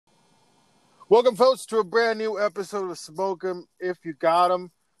Welcome, folks, to a brand new episode of Smoke 'em If You Got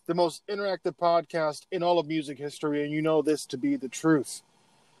 'em, the most interactive podcast in all of music history, and you know this to be the truth.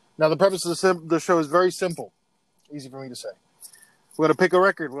 Now, the premise of the show is very simple, easy for me to say. We're going to pick a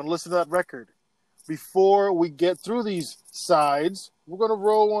record. We're going to listen to that record. Before we get through these sides, we're going to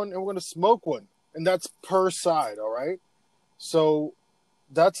roll one and we're going to smoke one, and that's per side, all right? So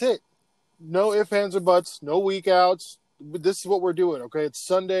that's it. No ifs, ands, or buts, no week outs. This is what we're doing, okay? It's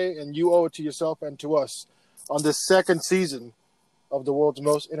Sunday, and you owe it to yourself and to us on this second season of the world's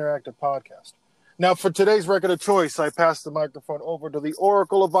most interactive podcast. Now, for today's record of choice, I pass the microphone over to the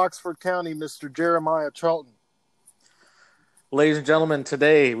Oracle of Oxford County, Mr. Jeremiah Charlton. Ladies and gentlemen,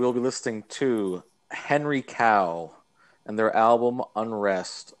 today we'll be listening to Henry Cow and their album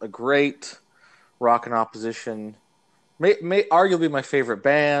Unrest, a great rock and opposition, may arguably my favorite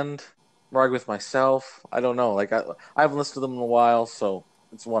band. Argue with myself. I don't know. Like I haven't listened to them in a while, so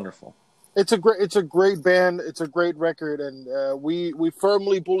it's wonderful. It's a great band. It's a great record, and we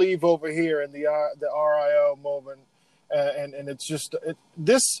firmly believe over here in the RIO movement, and it's just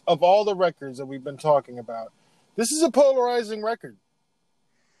this of all the records that we've been talking about. This is a polarizing record.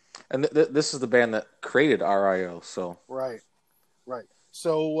 And this is the band that created RIO. So right.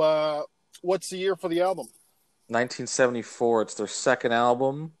 So what's the year for the album? 1974. It's their second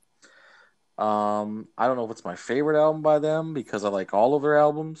album. I don't know if it's my favorite album by them because I like all of their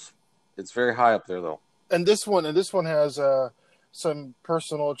albums. It's very high up there, though. And this one has some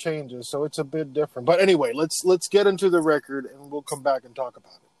personal changes, so it's a bit different. But anyway, let's get into the record, and we'll come back and talk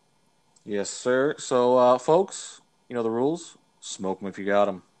about it. Yes, sir. So, folks, you know the rules. Smoke them if you got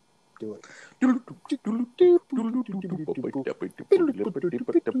them. Do it.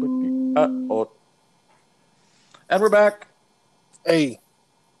 And we're back. Hey.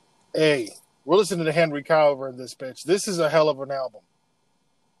 We're listening to Henry Cow over in this bitch. This is a hell of an album.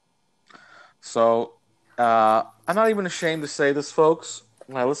 So, I'm not even ashamed to say this, folks.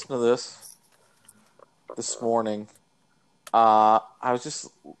 When I listened to this morning, I was just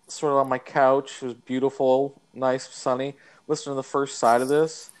sort of on my couch. It was beautiful, nice, sunny. Listening to the first side of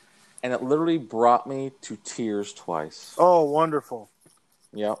this, and it literally brought me to tears twice. Oh, wonderful.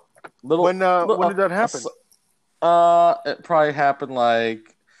 Yep. When did that happen? It probably happened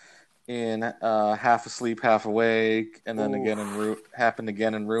like in half asleep, half awake, and then happened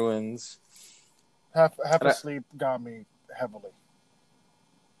again in ruins. Half asleep got me heavily.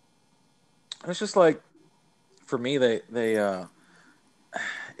 It's just like, for me, they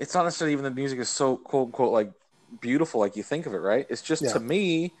it's not necessarily even the music is so quote unquote like beautiful like you think of it, right? It's just to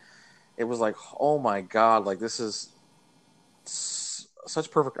me, it was like, oh my god, like this is such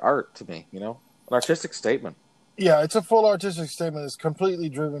perfect art to me, an artistic statement. Yeah, it's a full artistic statement. It's completely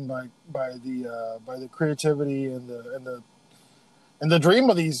driven by the creativity and the dream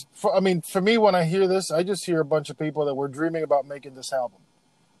of these. For me, when I hear this, I just hear a bunch of people that were dreaming about making this album,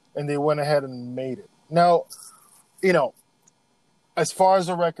 and they went ahead and made it. Now, as far as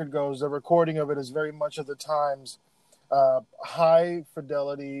the record goes, the recording of it is very much of the times high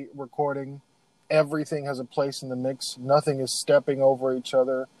fidelity recording. Everything has a place in the mix. Nothing is stepping over each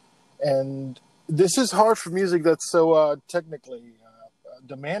other, and this is hard for music that's so technically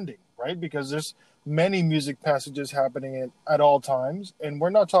demanding, right? Because there's many music passages happening at all times, and we're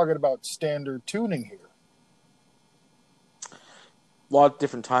not talking about standard tuning here. A lot of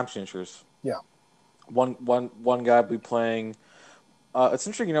different time signatures. Yeah. One guy will be playing. It's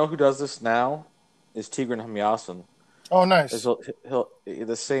interesting, who does this now is Tigran Hamyasin. Oh, nice.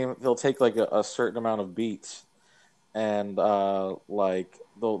 He'll take like a certain amount of beats, and like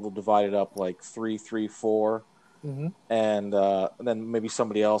they'll divide it up like 3, 3, 4, mm-hmm. and then maybe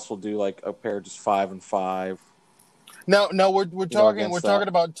somebody else will do like a pair just 5 and 5. Now we're talking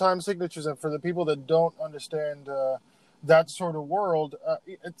about time signatures, and for the people that don't understand that sort of world,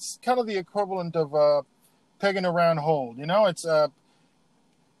 it's kind of the equivalent of pegging a round hole. It's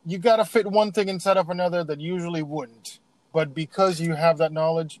you got to fit one thing inside of another that usually wouldn't, but because you have that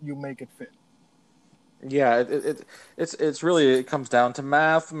knowledge, you make it fit. Yeah, it's really, it comes down to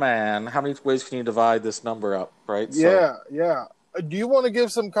math, man. How many ways can you divide this number up, right? Yeah. Do you want to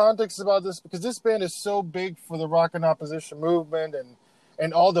give some context about this? Because this band is so big for the rock and opposition movement,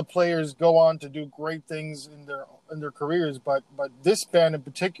 and all the players go on to do great things in their careers. But this band in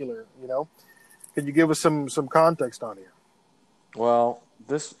particular, can you give us some context on here? Well,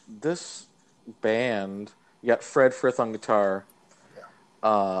 this band, you got Fred Frith on guitar.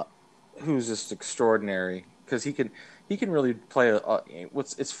 Yeah. Who's just extraordinary because he can really play.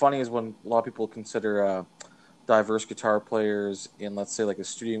 It's funny is when a lot of people consider diverse guitar players in, let's say, like a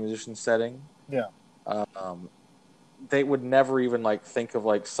studio musician setting. Yeah. they would never even like think of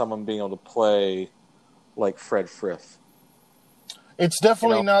like someone being able to play like Fred Frith. It's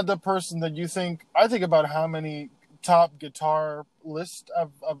definitely not the person that you think. I think about how many top guitar lists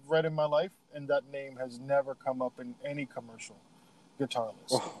I've read in my life, and that name has never come up in any commercial guitar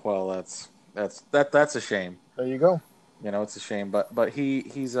list. Well, that's a shame. There you go. It's a shame, but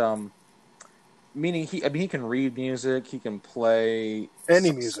he's meaning he can read music, he can play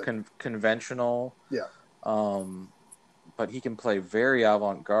any music, conventional. Yeah. But he can play very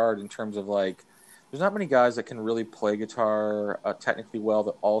avant-garde in terms of like, there's not many guys that can really play guitar technically well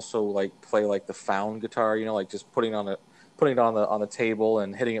that also like play like the found guitar, like just putting it on the table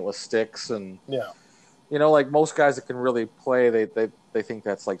and hitting it with sticks and like most guys that can really play, they think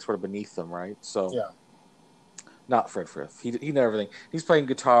that's like sort of beneath them, right? So not Fred Frith. He did everything. He's playing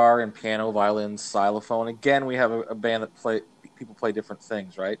guitar and piano, violin, xylophone. Again, we have a band that people play different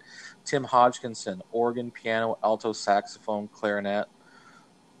things, right? Tim Hodgkinson, organ, piano, alto, saxophone, clarinet.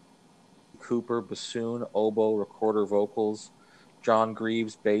 Cooper, bassoon, oboe, recorder vocals. John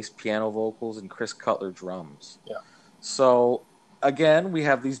Greaves, bass, piano vocals, and Chris Cutler, drums. Yeah. So again, we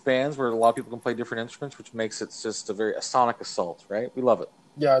have these bands where a lot of people can play different instruments, which makes it just a sonic assault, right? We love it.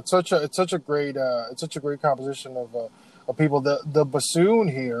 Yeah, it's such a great composition of people. The bassoon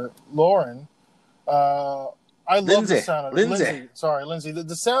here, Lauren. I love the sound of Lindsay. Sorry, Lindsay.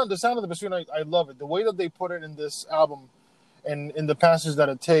 The sound of the bassoon, I love it. The way that they put it in this album, and in the passage that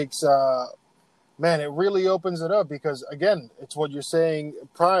it takes, man, it really opens it up because again, it's what you're saying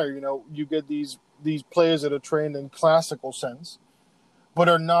prior. You get these players that are trained in classical sense, but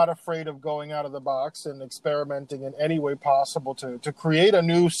are not afraid of going out of the box and experimenting in any way possible to create a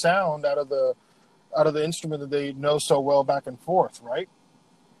new sound out of the instrument that they know so well back and forth, right?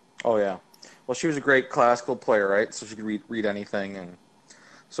 Oh yeah. Well, she was a great classical player, right? So she could read anything, and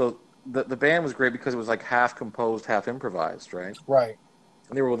so the band was great because it was like half composed, half improvised, right? Right.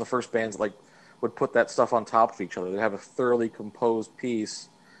 And they were one of the first bands that like would put that stuff on top of each other. They'd have a thoroughly composed piece,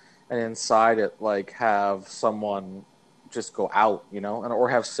 and inside it like have someone just go out, or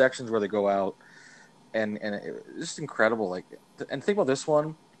have sections where they go out, and it's just incredible. Like, and think about this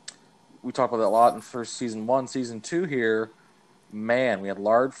one. We talked about that a lot in first season 1, season 2 here. Man, we had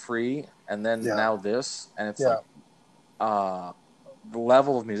Lard Free, and then now this, and it's like the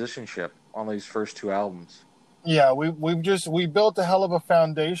level of musicianship on these first 2 albums. Yeah, we built a hell of a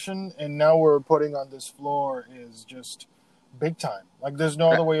foundation, and now we're putting on this floor is just big time. Like there's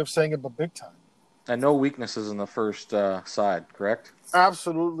no other way of saying it but big time. And no weaknesses in the first side, correct?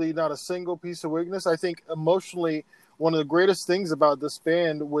 Absolutely not a single piece of weakness. I think emotionally, one of the greatest things about this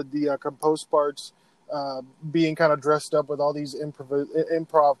band with the composed parts being kind of dressed up with all these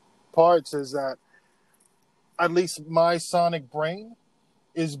improv parts is that at least my sonic brain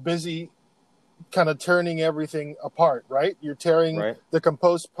is busy kind of turning everything apart, right? You're tearing the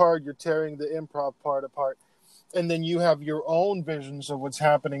composed part, you're tearing the improv part apart. And then you have your own visions of what's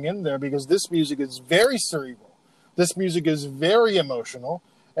happening in there because this music is very cerebral. This music is very emotional.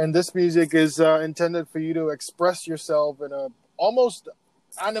 And this music is intended for you to express yourself in a almost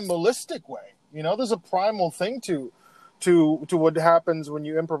animalistic way. There's a primal thing to what happens when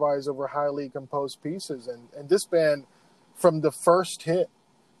you improvise over highly composed pieces. And this band, from the first hit,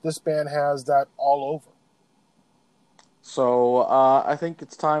 this band has that all over. So I think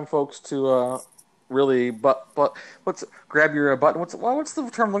it's time, folks, to... really, but let's grab your button. What's the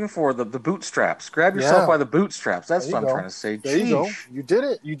term I'm looking for? The bootstraps. Grab yourself by the bootstraps. That's what I'm trying to say. There you go. You did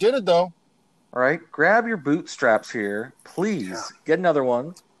it. You did it, though. All right, grab your bootstraps here, please. Yeah. Get another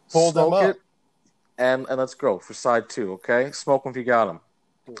one. Pull them up. It, and let's go for side 2. Okay, smoke them if you got them.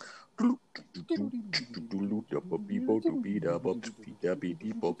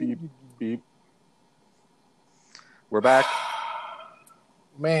 We're back.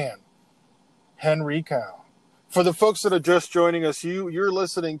 Man. Henry Cow. For the folks that are just joining us, you're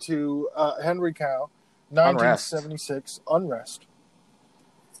listening to Henry Cow, 1976, Unrest.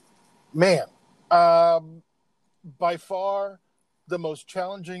 Man, by far the most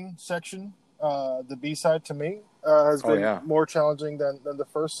challenging section, the B-side to me, has been more challenging than the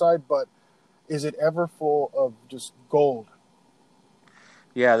first side, but is it ever full of just gold?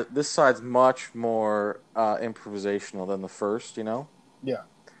 Yeah, this side's much more improvisational than the first, Yeah.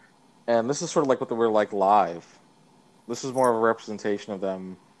 And this is sort of like what they were like live. This is more of a representation of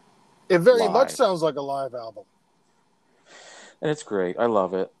them. It very much sounds like a live album. And it's great. I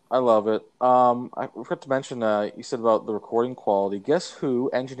love it. I forgot to mention, you said about the recording quality. Guess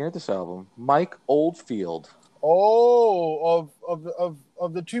who engineered this album? Mike Oldfield. Oh,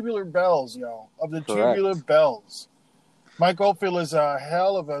 of the Tubular Bells, yo. Of the Correct. Tubular Bells. Mike Oldfield is a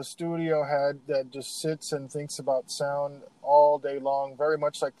hell of a studio head that just sits and thinks about sound all day long, very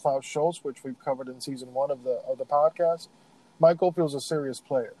much like Klaus Schultz, which we've covered in season 1 of the podcast. Mike Oldfield's a serious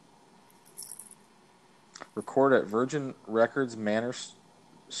player. Record at Virgin Records Manor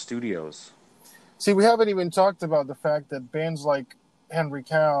Studios. See, we haven't even talked about the fact that bands like Henry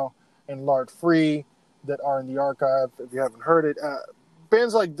Cow and Lart Free that are in the archive, if you haven't heard it,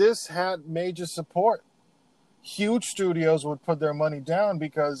 bands like this had major support. Huge studios would put their money down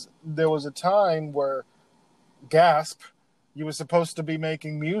because there was a time where, gasp, you were supposed to be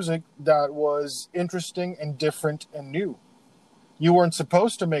making music that was interesting and different and new. You weren't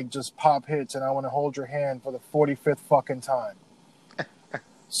supposed to make just pop hits and I Want to Hold Your Hand for the 45th fucking time.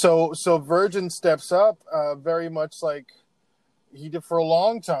 So Virgin steps up very much like he did for a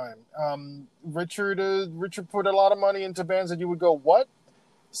long time. Richard put a lot of money into bands that you would go, what?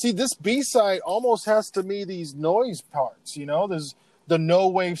 See, this B-side almost has to be these noise parts, you know? There's the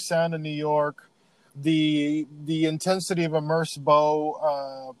no-wave sound in New York, the intensity of immersed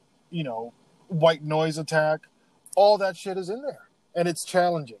bow, white noise attack. All that shit is in there. And it's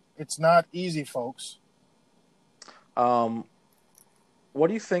challenging. It's not easy, folks. What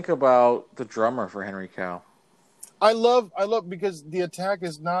do you think about the drummer for Henry Cow? I love because the attack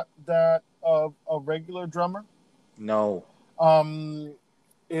is not that of a regular drummer. No.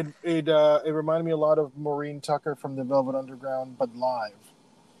 It reminded me a lot of Maureen Tucker from the Velvet Underground, but live,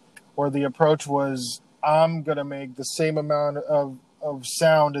 where the approach was, I'm gonna make the same amount of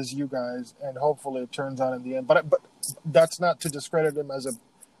sound as you guys, and hopefully it turns out in the end. But that's not to discredit him as a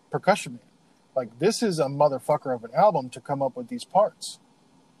percussion man. Like, this is a motherfucker of an album to come up with these parts.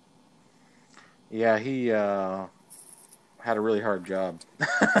 Yeah, he had a really hard job.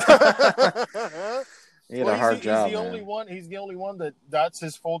 He had a hard job. He's the only one that's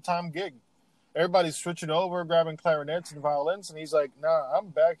his full-time gig. Everybody's switching over, grabbing clarinets and violins, and he's like, nah, I'm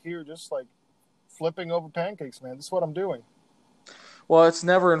back here just like flipping over pancakes, man. This is what I'm doing. Well, it's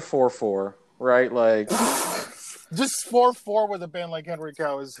never in 4/4, right? Like, just 4/4 with a band like Henry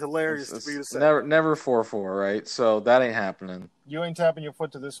Cow is hilarious to be to say. Never 4/4, right? So that ain't happening. You ain't tapping your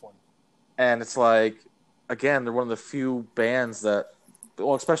foot to this one. And it's like, again, they're one of the few bands that,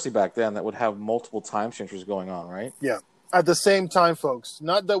 well, especially back then, that would have multiple time signatures going on, right? Yeah. At the same time, folks.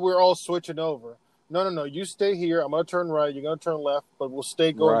 Not that we're all switching over. No. You stay here. I'm going to turn right. You're going to turn left, but we'll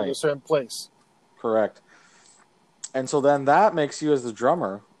stay going to a certain place. Correct. And so then that makes you, as the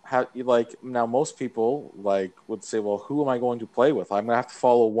drummer, now most people would say, well, who am I going to play with? I'm going to have to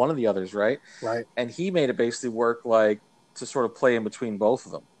follow one of the others, right? Right. And he made it basically work to sort of play in between both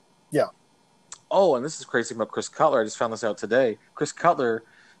of them. Yeah. Oh, and this is crazy about Chris Cutler. I just found this out today. Chris Cutler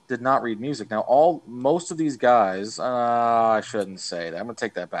did not read music. Now, most of these guys, I shouldn't say that. I'm going to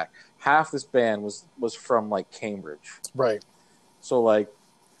take that back. Half this band was from Cambridge. Right. So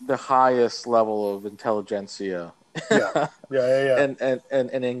the highest level of intelligentsia. Yeah. and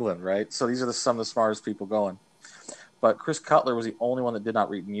in England, right? So these are some of the smartest people going. But Chris Cutler was the only one that did not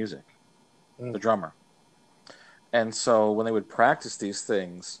read music, the drummer. And so when they would practice these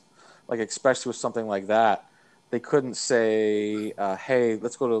things, especially with something like that, they couldn't say, hey,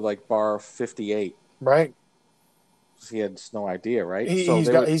 let's go to bar 58. Right. He had just no idea, right? He's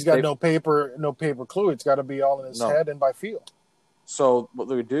got no paper clue. It's got to be all in his head and by feel. So what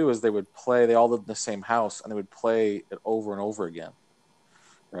they would do is they all lived in the same house, and they would play it over and over again,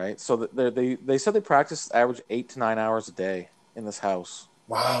 right? So they said they practiced average 8 to 9 hours a day in this house.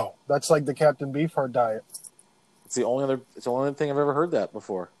 Wow. That's like the Captain Beefheart diet. It's the only other thing I've ever heard that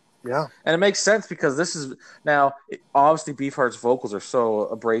before. Yeah. And it makes sense because this is now obviously Beefheart's vocals are so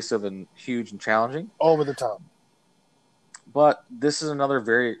abrasive and huge and challenging, over the top. But this is another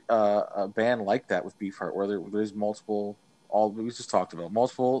very a band like that with Beefheart, where there's multiple, all we just talked about,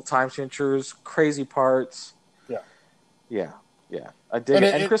 multiple time signatures, crazy parts. Yeah. I dig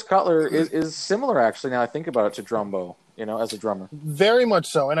it. And Chris Cutler is similar, actually. Now I think about it, to Drumbo, as a drummer. Very much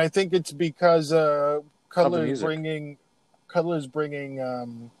so, and I think it's because Cutler is bringing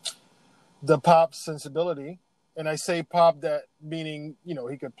the pop sensibility, and I say pop that meaning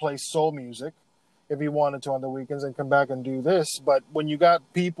he could play soul music if he wanted to on the weekends and come back and do this. But when you got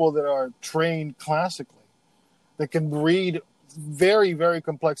people that are trained classically, that can read very, very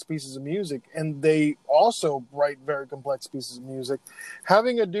complex pieces of music, and they also write very complex pieces of music,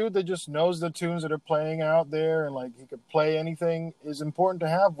 having a dude that just knows the tunes that are playing out there and he could play anything is important to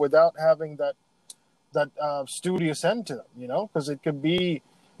have without having that studious end to them, because it could be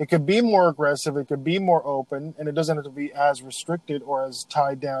more aggressive, it could be more open, and it doesn't have to be as restricted or as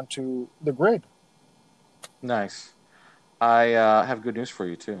tied down to the grid. Nice. I have good news for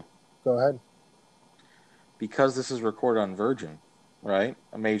you too. Go ahead. because this is recorded on Virgin, right,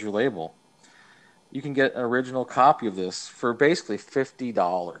 a major label, you can get an original copy of this for basically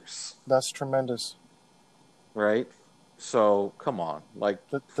 $50. That's tremendous. Right? So come on, like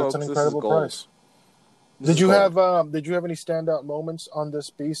That's folks, an incredible price. Did you have any standout moments on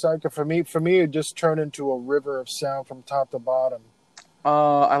this B-side? 'Cause for me, it just turned into a river of sound from top to bottom.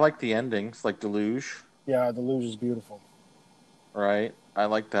 I like the endings, like Deluge. Yeah, Deluge is beautiful. Right, I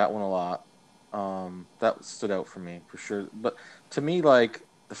like that one a lot. That stood out for me for sure. But to me, like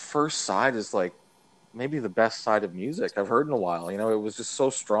the first side is like maybe the best side of music I've heard in a while. You know, it was just so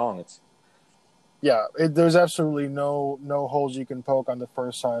strong. There's absolutely no holes you can poke on the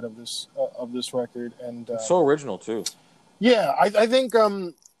first side of this record, and It's so original too. Yeah, I think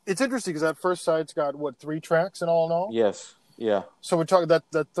it's interesting because that first side's got 3 tracks in all? Yes, yeah. So we're talking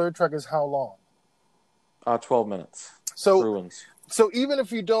that third track is how long? 12 minutes. So Ruins. So even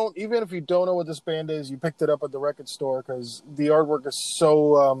if you don't know what this band is, you picked it up at the record store because the artwork is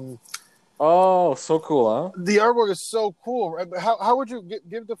so. Oh, so cool, huh? The artwork is so cool. How would you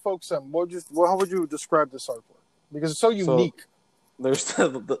give the folks some? How would you describe this artwork? Because it's so unique. So there's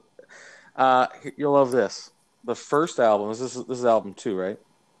you'll love this. The first album, this is album 2, right?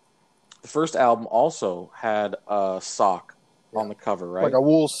 The first album also had a sock on the cover, right? Like a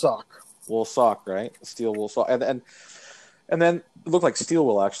wool sock. Wool sock, right? Steel wool sock, and then it looked like steel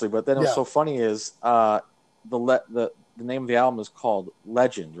wool actually. But then it was so funny is the name of the album is called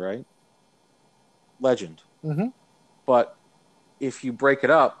Legend, right? Legend. Mm-hmm. But if you break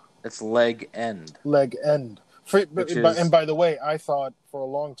it up, it's leg end. Leg end. And by the way, I thought for a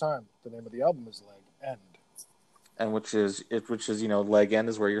long time the name of the album is Leg End. And which is leg end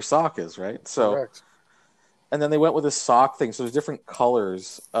is where your sock is, right? So, correct. And then they went with this sock thing. So there's different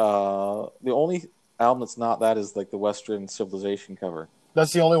colors. The only album that's not that is like the Western Civilization cover.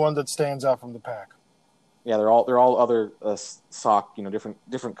 That's the only one that stands out from the pack. Yeah, they're all other sock,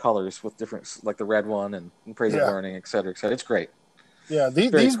 different colors with different, like the red one and Praise of Burning, et cetera, et cetera. It's great. Yeah,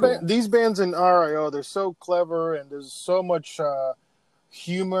 these bands in RIO, they're so clever, and there's so much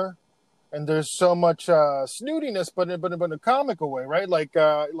humor, and there's so much snootiness, but in a comical way, right? Like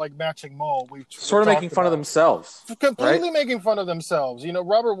Matching Mole, we sort of making fun of themselves, completely right? making fun of themselves.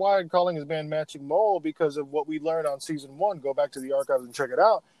 Robert Wyatt calling his band Matching Mole because of what we learned on season 1. Go back to the archives and check it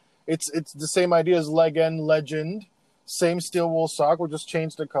out. It's the same idea as Leg End, Legend, same steel wool sock. We'll just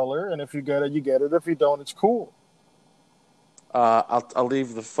change the color, and if you get it, you get it. If you don't, it's cool. I'll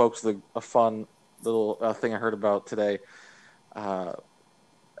leave the folks a fun little thing I heard about today.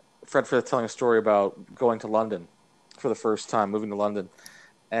 Fred Frith telling a story about going to London for the first time, moving to London,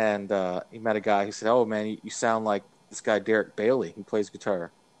 and he met a guy. He said, "Oh man, you sound like this guy Derek Bailey who plays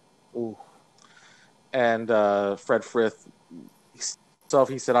guitar." Ooh. And Fred Frith.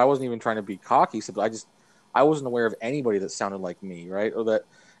 He said, I wasn't even trying to be cocky. He said, I wasn't aware of anybody that sounded like me, right? Or that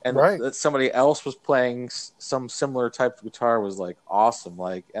somebody else was playing some similar type of guitar was like awesome,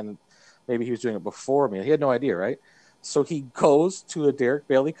 and maybe he was doing it before me. He had no idea, right? So he goes to a Derek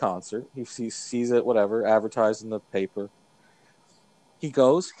Bailey concert. He sees it, whatever, advertised in the paper. He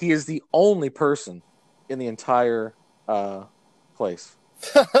goes. He is the only person in the entire place.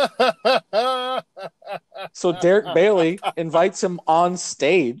 So Derek Bailey invites him on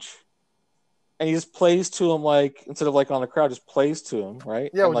stage, and he just plays to him, like, instead of like on the crowd, just plays to him, right?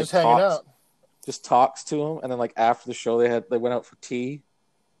 Yeah, and, we're just hanging out. Just talks to him, and then like after the show, they went out for tea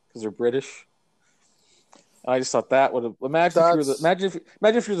because they're British. And I just thought that would have imagine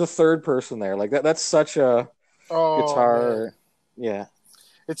if you're the third person there, like that. That's such a guitar. Man. Yeah,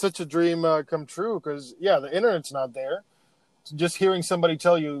 it's such a dream come true because the internet's not there. Just hearing somebody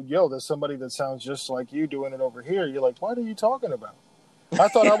tell you, "Yo, there's somebody that sounds just like you doing it over here," you're like, "What are you talking about?" I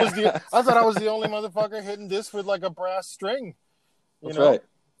thought I was the only motherfucker hitting this with like a brass string. That's right.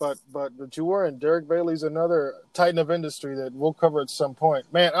 But you weren't. Derek Bailey's another titan of industry that we'll cover at some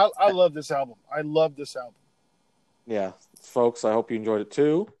point. Man, I love this album. I love this album. Yeah, folks, I hope you enjoyed it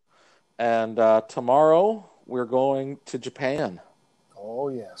too. And tomorrow we're going to Japan. Oh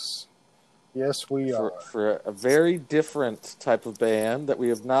yes. Yes, we are. For a very different type of band that we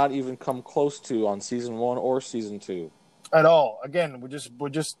have not even come close to on season 1 or season 2. At all. Again, we're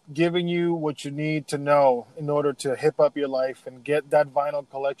just giving you what you need to know in order to hip up your life and get that vinyl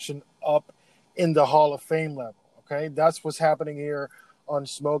collection up in the Hall of Fame level. Okay, that's what's happening here on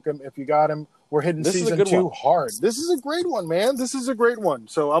Smoke 'Em. If you got him, we're hitting season 2 hard. This is a great one, man. This is a great one.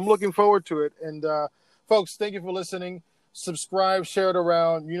 So I'm looking forward to it. And folks, thank you for listening. Subscribe, share it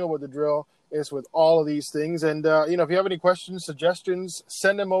around. You know what the drill is with all of these things. And, if you have any questions, suggestions,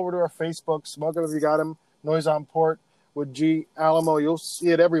 send them over to our Facebook, Smoke 'Em If You Got 'Em, Noise on Port with G Alamo. You'll see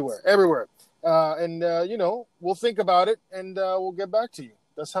it everywhere. and we'll think about it, and we'll get back to you.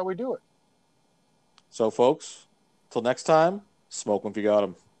 That's how we do it. So, folks, till next time, smoke 'em if you got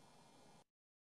 'em.